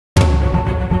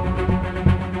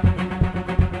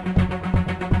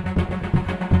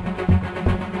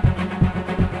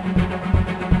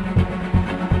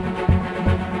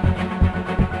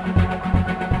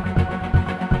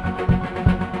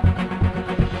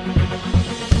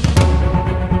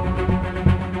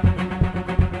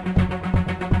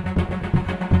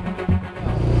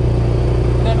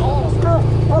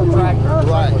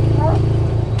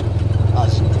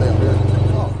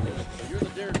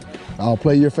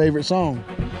play your favorite song.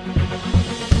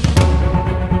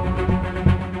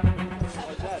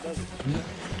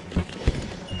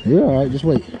 Yeah, all right, just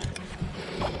wait.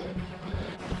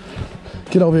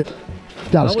 Get over here.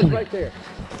 Dallas, come right here.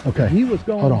 There. Okay. He was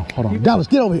going. Hold on. Dallas,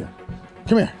 get over here.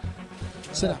 Come here.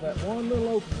 Sit down. That one little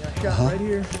opening I shot right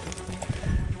here.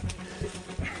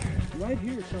 Right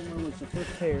here somewhere was the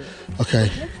first hair. Okay.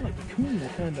 It looks like a coon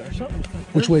kind of, or something.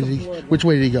 Which way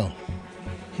did he go?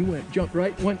 He went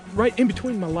right in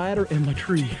between my ladder and my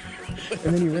tree.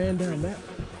 And then he ran down that way.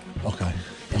 Okay.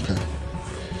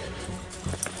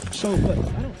 So, but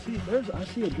I don't see, I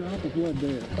see a drop of blood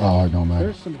there. Oh, it don't matter.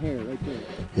 There's some hair right there.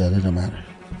 Yeah, that don't matter.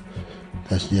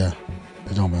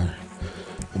 It don't matter.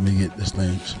 Let me get this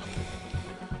thing.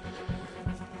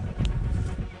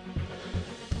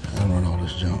 I don't run all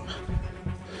this junk.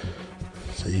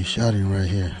 So you shot him right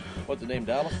here. What's the name,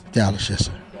 Dallas? Dallas, yes,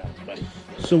 sir.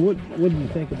 So what do you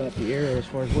think about the arrow as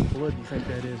far as what blood do you think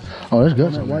that is? Oh, that's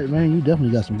guts. White man, you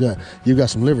definitely got some gut. You got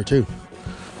some liver too.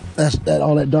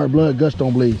 All that dark blood, guts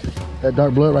don't bleed. That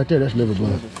dark blood right there, that's liver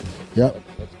blood. Yep.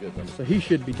 That's good. So he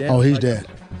should be dead. Oh, he's dead.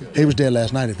 He was dead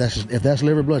last night. If that's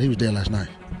liver blood, he was dead last night.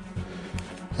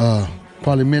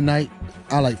 Probably midnight.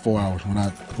 I like 4 hours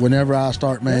whenever I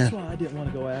start, man. That's why I didn't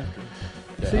want to go after him.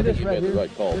 Yeah, see I this think right you here? made the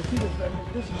right call. This is what I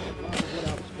was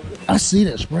supposed I see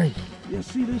that spray. to. Yeah,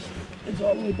 see this? It's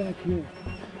all the way back here.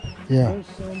 Yeah.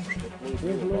 There's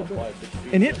a little bit.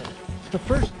 And the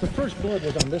first blood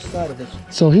was on this side of this.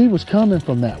 So he was coming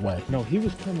from that way. No, he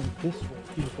was coming this way.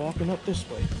 He was walking up this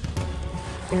way.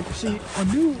 And see, I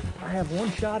knew I have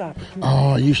one shot opportunity.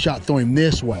 Oh, you shot through him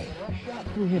this way. I shot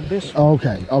through him this way.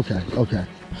 Okay.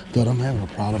 Good, I'm having a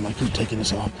problem. I keep taking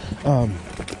this off.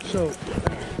 So,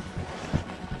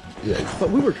 yeah. But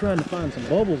we were trying to find some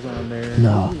bubbles on there.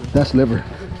 No, that's liver.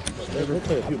 Looks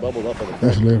like a few bubbles up on the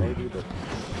That's liver. maybe,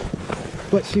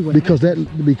 But see what Because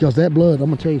that blood, I'm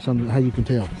gonna tell you something how you can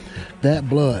tell. That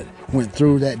blood went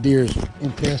through that deer's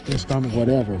intestine, stomach,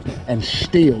 whatever, and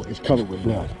still is covered with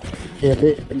blood. If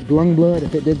it lung blood,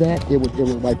 if it did that, it would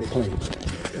wipe it clean.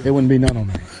 There wouldn't be none on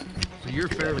there. So you're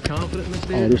fairly confident in this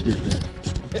deer? Oh, this deer's dead.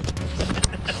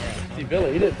 See,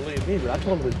 Billy, he didn't believe me, but I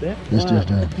told him it was dead. This deer's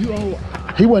dead. You owe.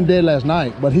 He wasn't dead last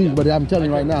night, but I'm telling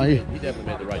you right now, He definitely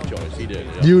made the right choice. He did.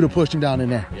 Yeah. you would have pushed him down in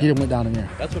there. He went down in there.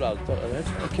 That's what I was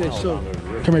talking. Okay, so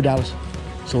Come here, Dallas.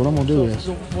 So what I'm gonna do is,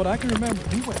 So what I can remember,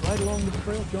 he went right along the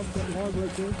trail, jumped that log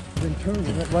right there, then turned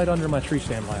and went right under my tree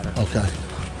stand ladder. okay.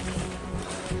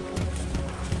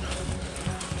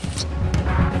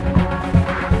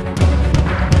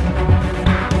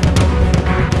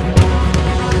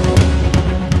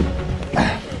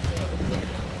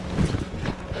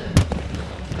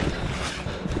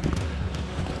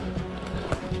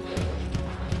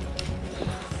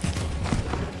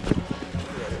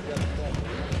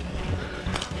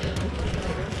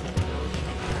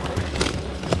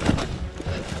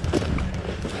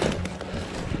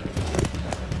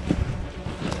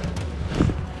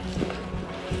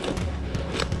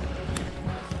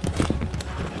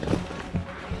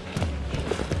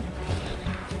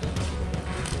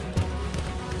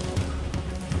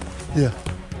 Yeah.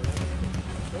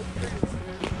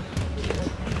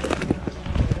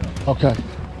 Okay.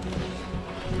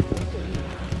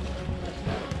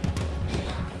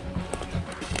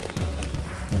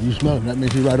 When you smell him, that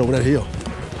means he's right over that hill.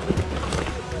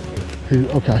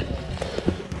 Okay.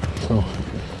 So,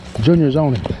 Junior's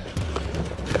on it.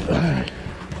 All right.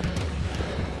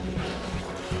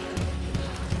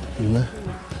 You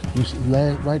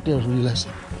land right there is where you left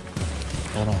it.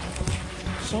 Hold on.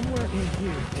 Somewhere in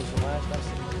here is the last I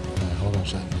seen. All right, hold on a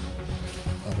second.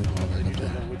 Oh, we're going right up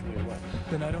there.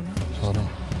 Then I don't know.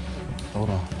 Hold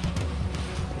on.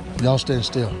 Y'all stand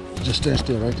still. Just stand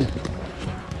still right there.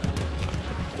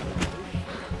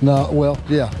 No, well,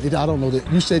 yeah. I don't know that.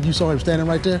 You said you saw him standing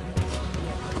right there?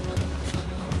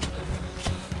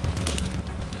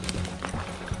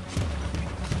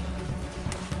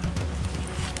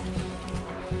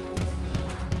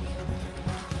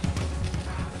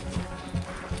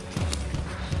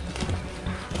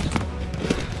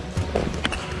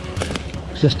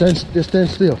 Just stand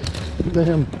still. Let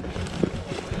him.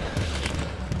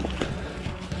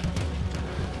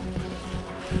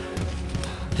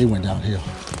 He went downhill.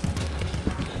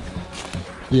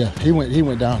 Yeah, he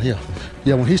went downhill.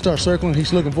 Yeah, when he starts circling,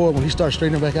 he's looking for it. When he starts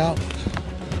straightening back out.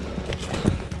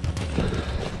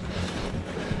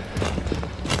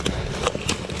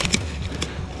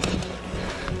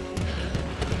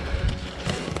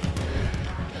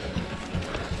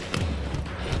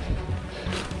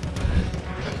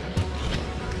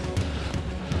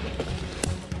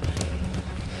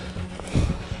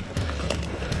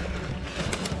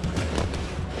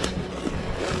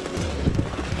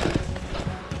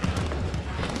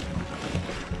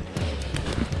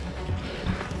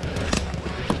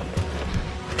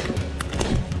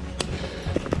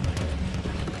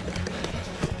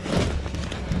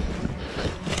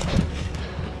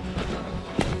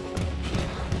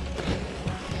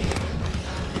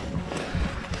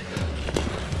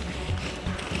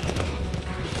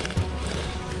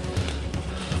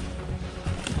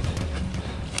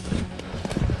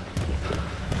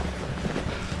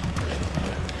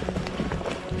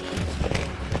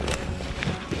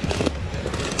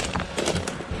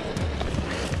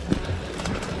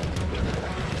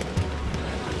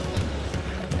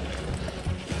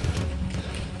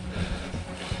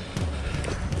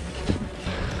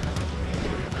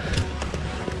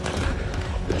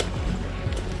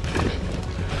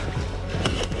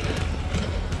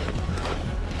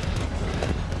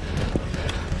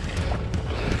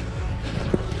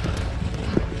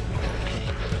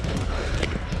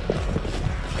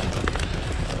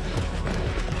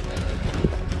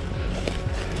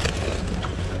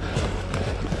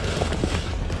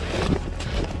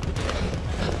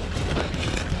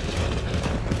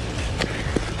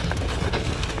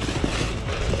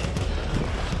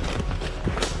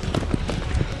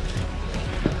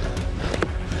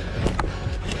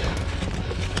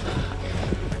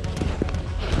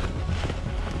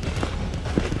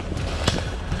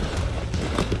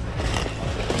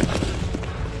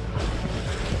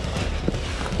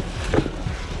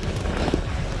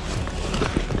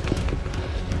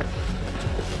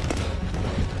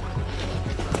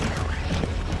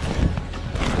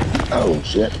 Oh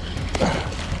shit.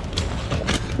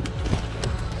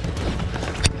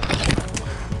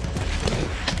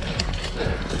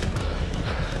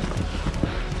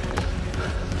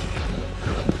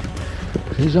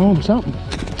 He's on something.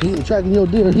 He ain't tracking your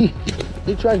deer. He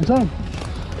tracking something.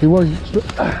 He working.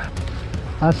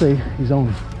 I say he's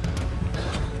on.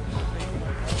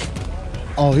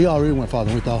 Oh, he already went farther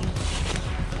than we thought.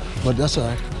 But that's all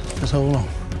right. Let's hold on.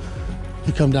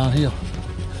 He come downhill.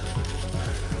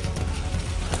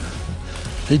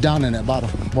 He down in that bottom.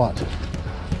 Watch.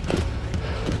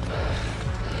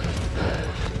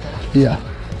 Yeah.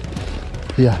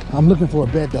 Yeah. I'm looking for a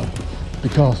bed though,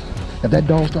 because if that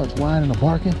dog starts whining or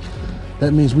barking,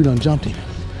 that means we done jumped him.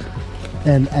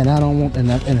 And I don't want,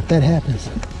 and if that happens,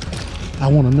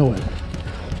 I want to know it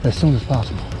as soon as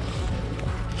possible.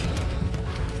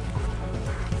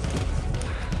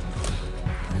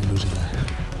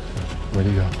 Where'd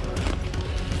he go?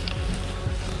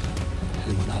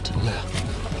 He went out to the left.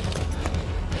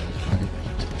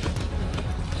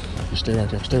 You stay right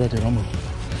there. Stay right there. Don't move.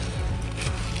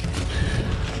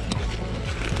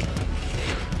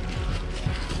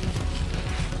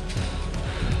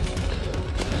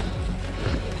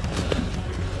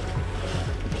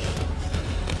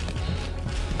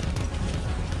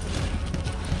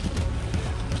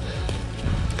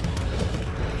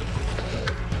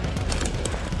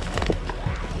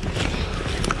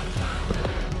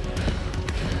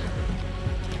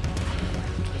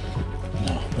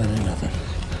 That ain't nothing.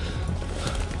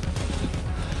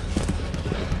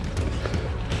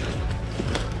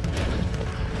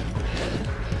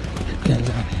 Get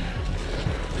down here.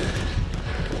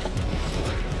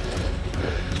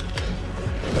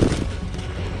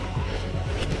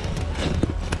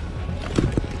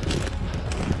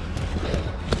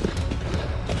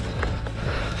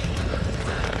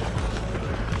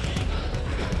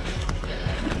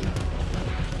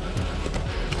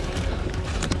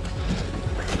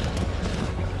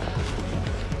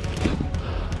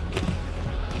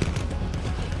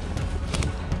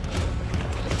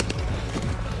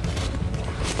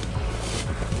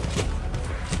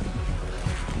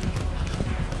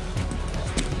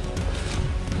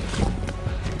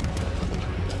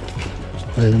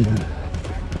 Wait a minute.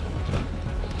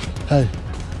 Hey.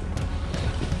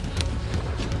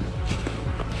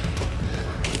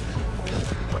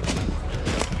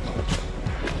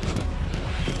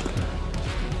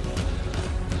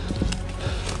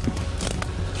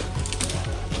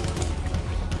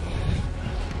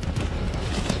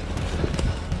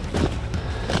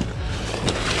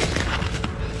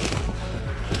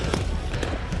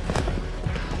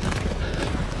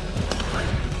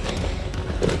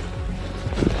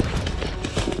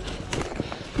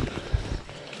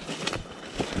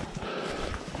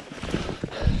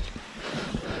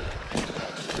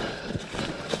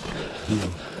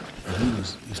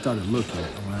 He started looking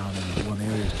around in one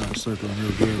area, started circling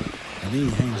real good, and then he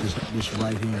hangs this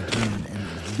right hand turn, and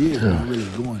the deer's not really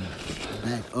going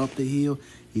back up the hill.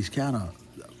 He's kind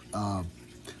of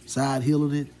side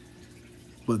hilling it,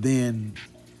 but then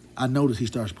I noticed he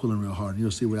starts pulling real hard, and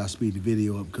you'll see where I speed the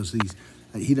video up, because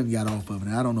he done got off of it.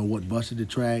 And I don't know what busted the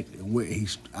track. Where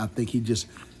I think he just,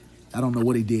 I don't know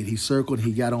what he did. He circled,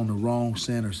 he got on the wrong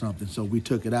scent or something, so we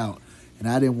took it out. And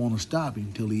I didn't want to stop him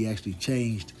until he actually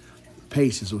changed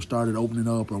paces or started opening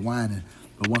up or whining.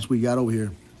 But once we got over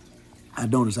here, I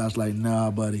noticed, I was like,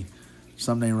 nah, buddy,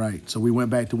 something ain't right. So we went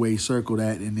back to where he circled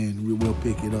at, and then we'll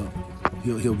pick it up.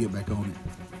 He'll get back on it.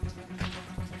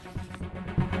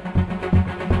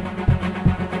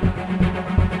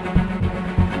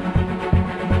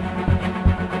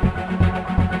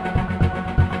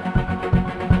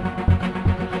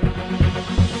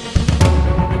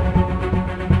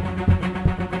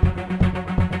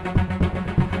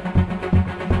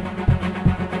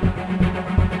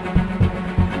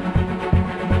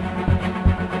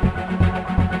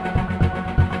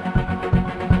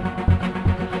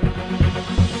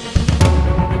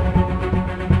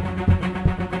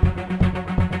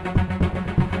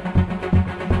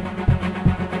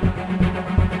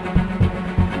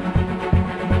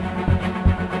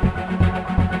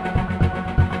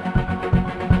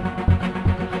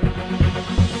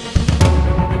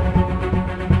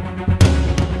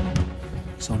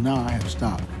 So now I have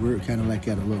stopped. We're kind of like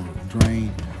at a little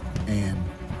drain, and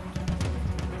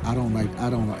I don't like,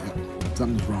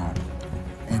 something's wrong.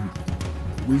 And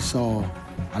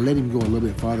I let him go a little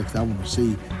bit farther because I want to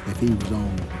see if he was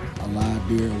on a live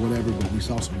deer or whatever, but we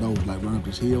saw some does like run up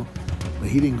this hill, but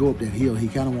he didn't go up that hill. He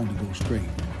kind of wanted to go straight.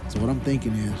 So what I'm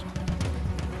thinking is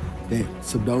that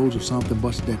some does or something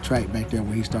busted that track back there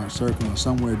where he started circling, or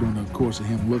somewhere during the course of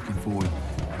him looking for it.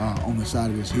 on the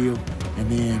side of this hill,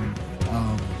 and then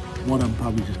one of them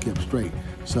probably just kept straight.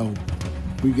 So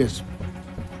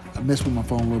I messed with my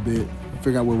phone a little bit,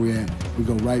 figure out where we're at. We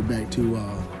go right back to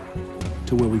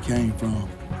where we came from,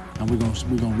 and we're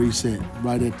gonna reset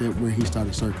right at that where he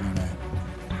started circling at.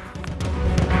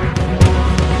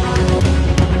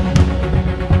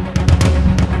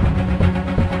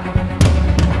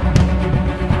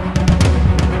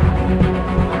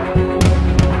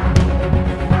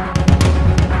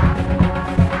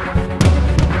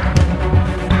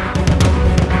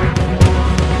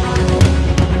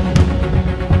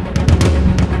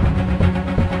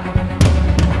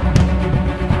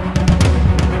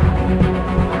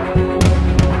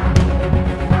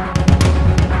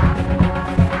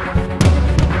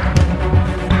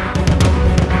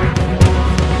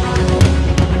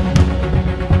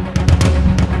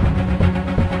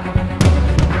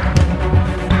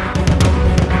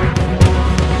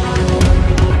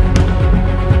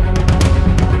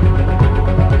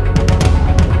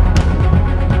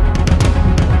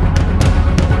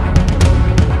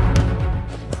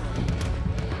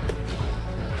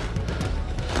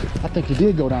 I think he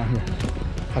did go down here.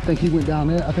 I think he went down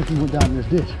there. I think he went down in this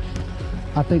ditch.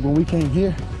 I think when we came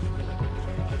here,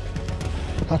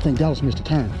 I think Dallas missed a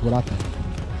turn, is what I think.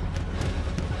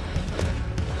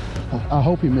 I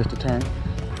hope he missed a turn.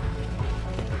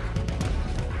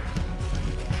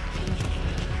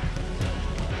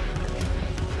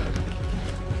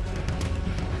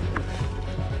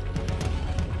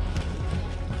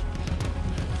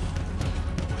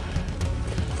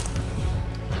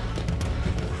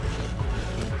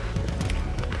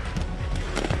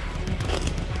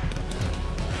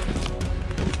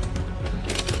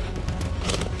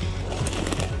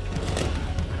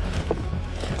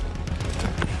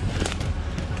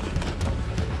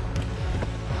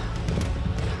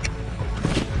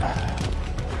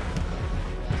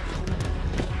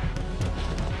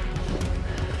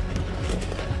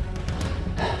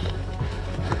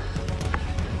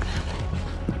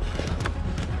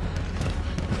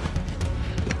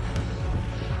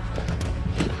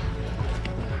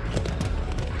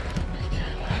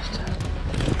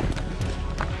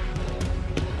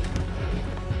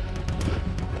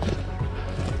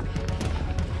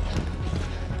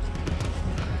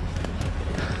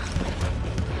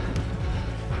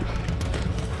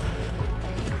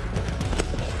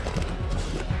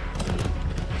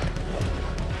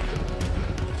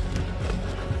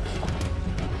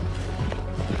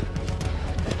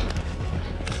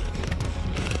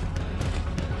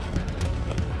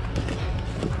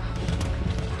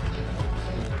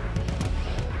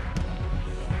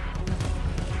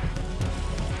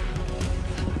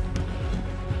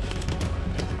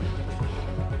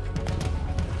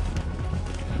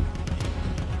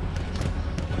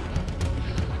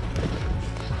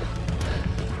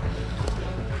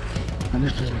 And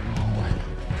this just went the wrong way.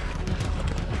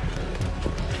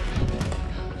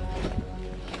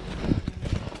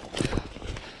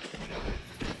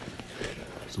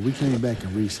 So we came back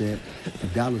and reset,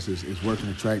 and Dallas is working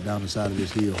the track down the side of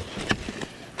this hill.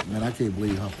 Man, I can't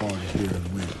believe how far this deer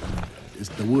went. I mean,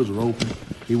 the woods were open.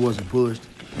 He wasn't pushed.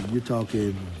 And you're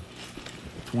talking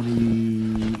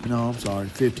 15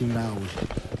 hours.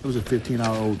 It was a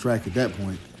 15-hour-old track at that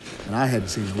point. And I hadn't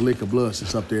seen a lick of blood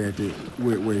since up there at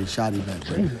where he shot him at.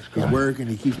 He's working,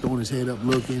 he keeps throwing his head up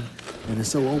looking, and it's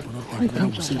so open. I'm like,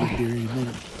 man, we'll see this deer any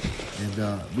minute.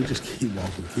 And we just keep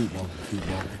walking.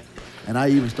 And I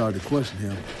even started to question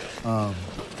him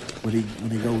when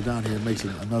he goes down here and makes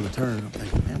another turn. I'm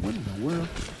thinking, man, what in the world?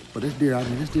 But this deer,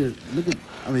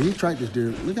 he tracked this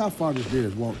deer. Look how far this deer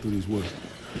has walked through these woods.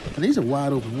 And these are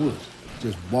wide open woods,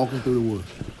 just walking through the woods.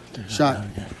 Shot,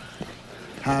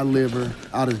 high liver,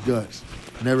 out his guts,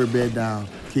 never bed down,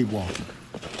 keep walking.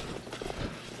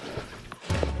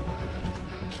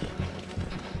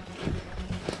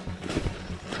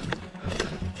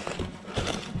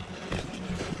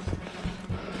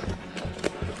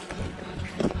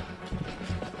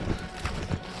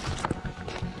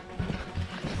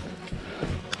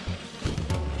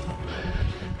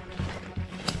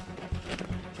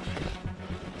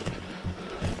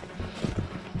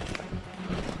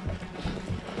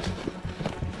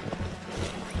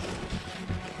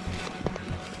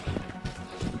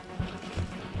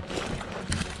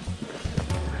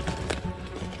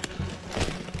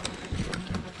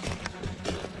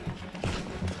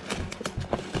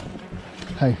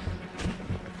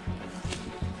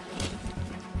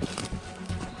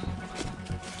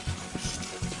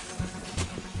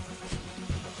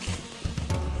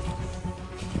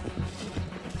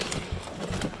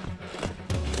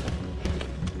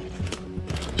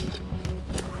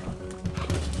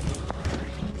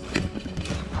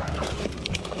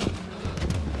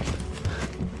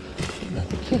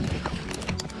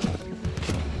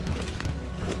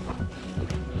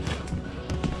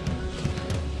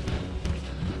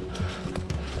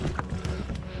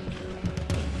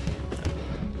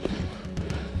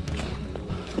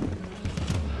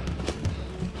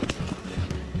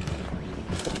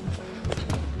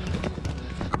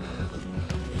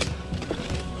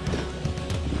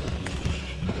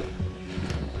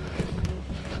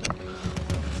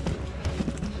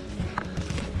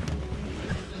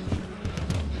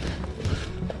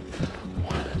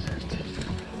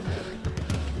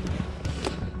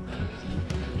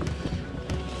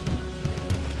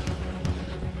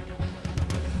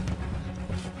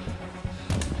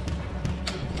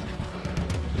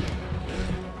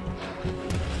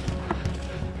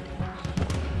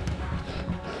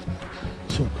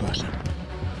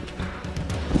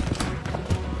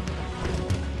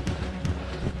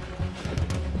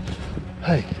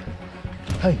 Hey.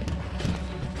 Hey.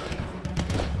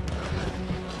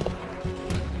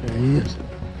 There he is.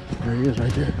 There he is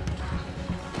right there.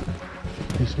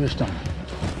 He switched on him.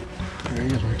 There he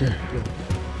is right there.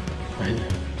 Right there.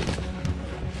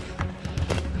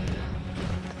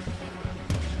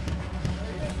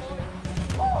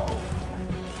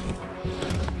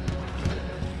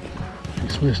 He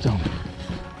switched on him.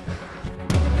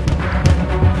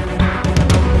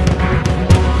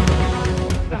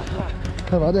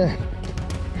 How about that?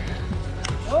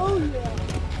 Oh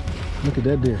yeah. Look at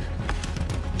that deer.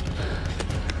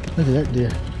 Look at that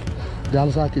deer.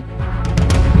 Dallas, I could.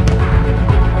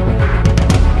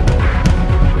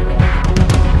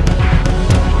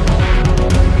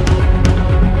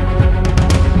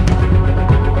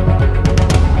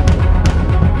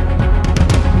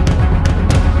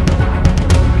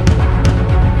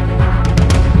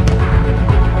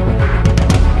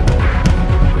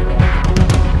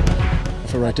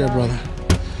 For right there, brother.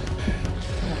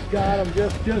 God, I'm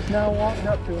just now walking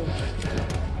up to him.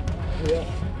 Yeah.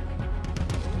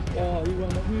 Oh,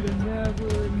 you'd have never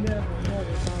found me that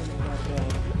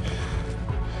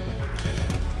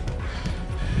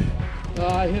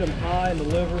dog. I hit him high in the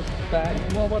liver,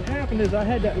 back. Well, what happened is I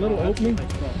had that little opening.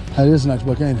 Hey, this is a nice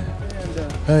buck, ain't it?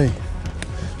 And, Hey,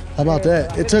 how about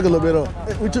that? It took a little bit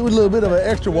of, we took a little bit of an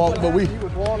extra walk, but we, he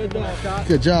was walking and I shot.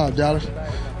 good job, Dallas.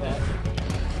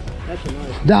 That's a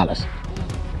nice. Dallas.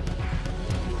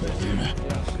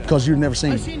 Because you've never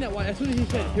seen I him. seen that white. As soon as he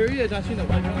said, here he is, I seen that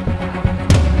white.